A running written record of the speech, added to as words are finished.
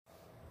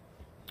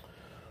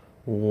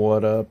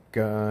What up,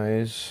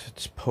 guys?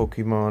 It's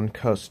Pokemon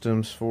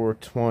Customs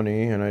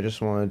 420, and I just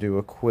want to do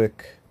a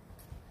quick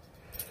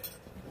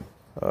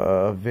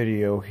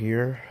video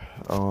here.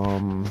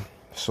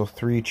 So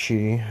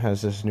 3Chi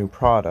has this new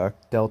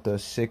product,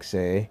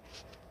 Δ10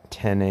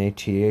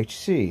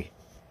 THC.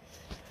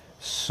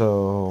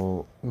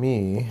 So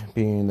me,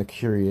 being the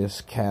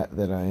curious cat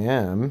that I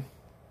am,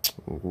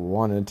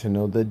 wanted to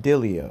know the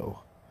dealio.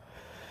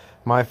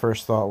 My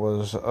first thought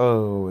was,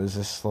 oh, is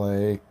this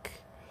like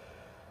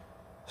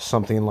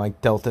something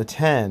like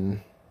Δ10?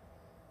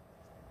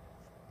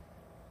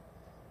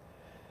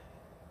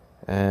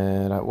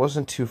 And I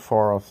wasn't too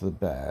far off the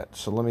bat,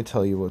 so let me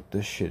tell you what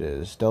this shit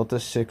is.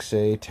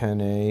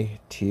 Δ10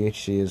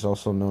 THC is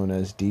also known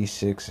as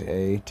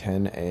D6A,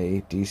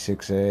 10A,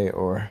 D6A,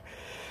 or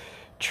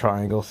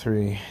Triangle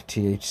 3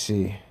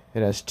 THC.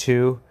 It has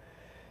two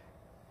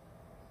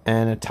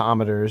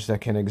enantiomers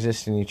that can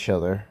exist in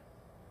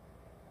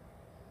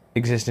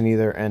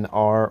either an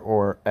R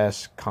or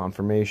S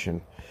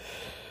conformation.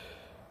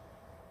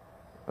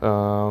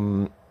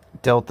 Δ10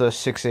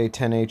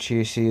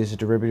 THC is a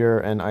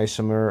derivative and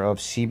isomer of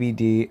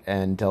CBD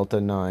and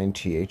Δ9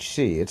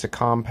 THC. It's a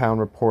compound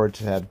reported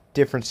to have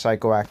different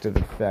psychoactive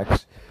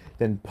effects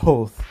than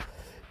both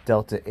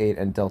Δ8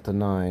 and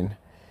Δ9.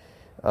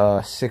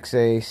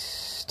 6A,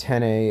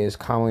 10A is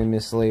commonly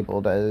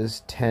mislabeled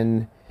as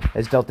Δ10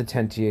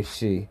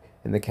 THC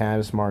in the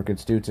cannabis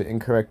markets due to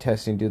incorrect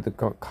testing due to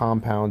the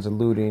compounds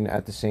eluting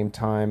at the same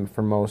time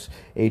for most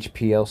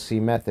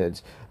HPLC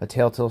methods. A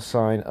telltale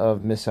sign of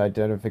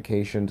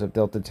misidentifications of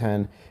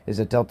Δ10 is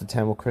that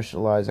Δ10 will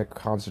crystallize at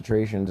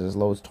concentrations as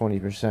low as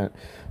 20%.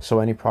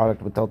 So any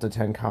product with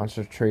Δ10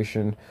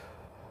 concentration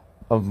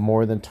of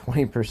more than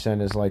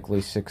 20% is likely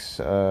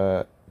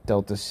Δ6A,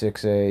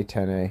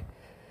 10A.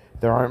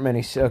 There aren't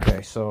many.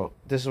 Okay, so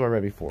this is what I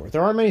read before.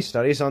 There aren't many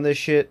studies on this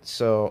shit,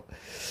 so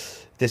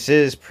this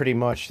is pretty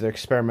much the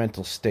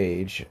experimental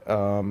stage.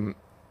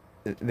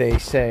 They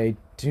say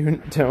do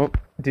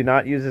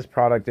not use this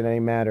product in any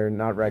manner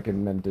not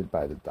recommended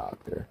by the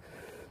doctor.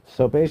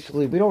 So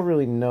basically, we don't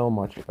really know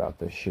much about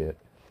this shit.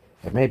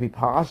 It may be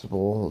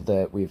possible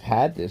that we've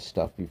had this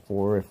stuff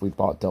before if we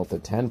bought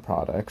Δ10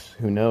 products.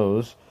 Who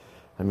knows?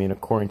 I mean,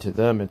 according to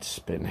them, it's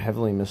been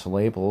heavily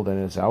mislabeled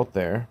and it's out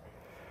there.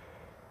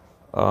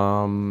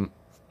 Now,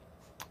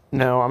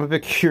 I'm a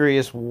bit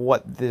curious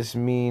what this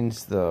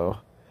means, though.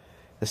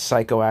 The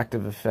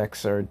psychoactive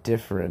effects are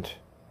different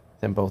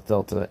than both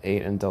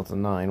Δ8 and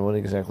Δ9. What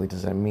exactly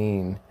does that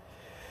mean?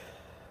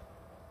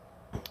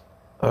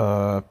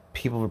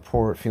 People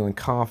report feeling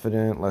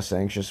confident, less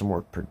anxious, and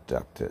more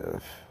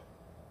productive.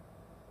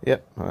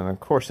 Yep, and of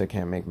course they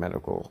can't make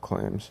medical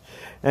claims.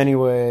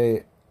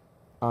 Anyway,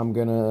 I'm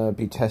gonna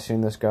be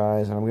testing this,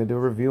 guys, and I'm gonna do a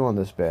review on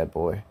this bad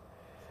boy.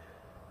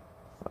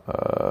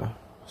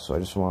 So I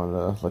just wanted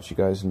to let you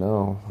guys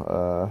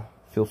know.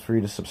 Feel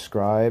free to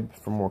subscribe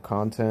for more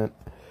content.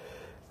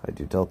 I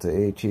do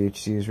Δ8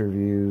 THC's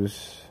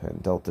reviews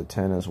and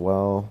Δ10 as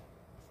well.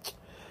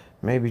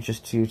 Maybe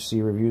just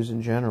THC reviews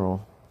in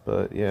general.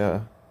 But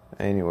yeah,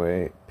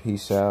 anyway,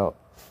 peace out.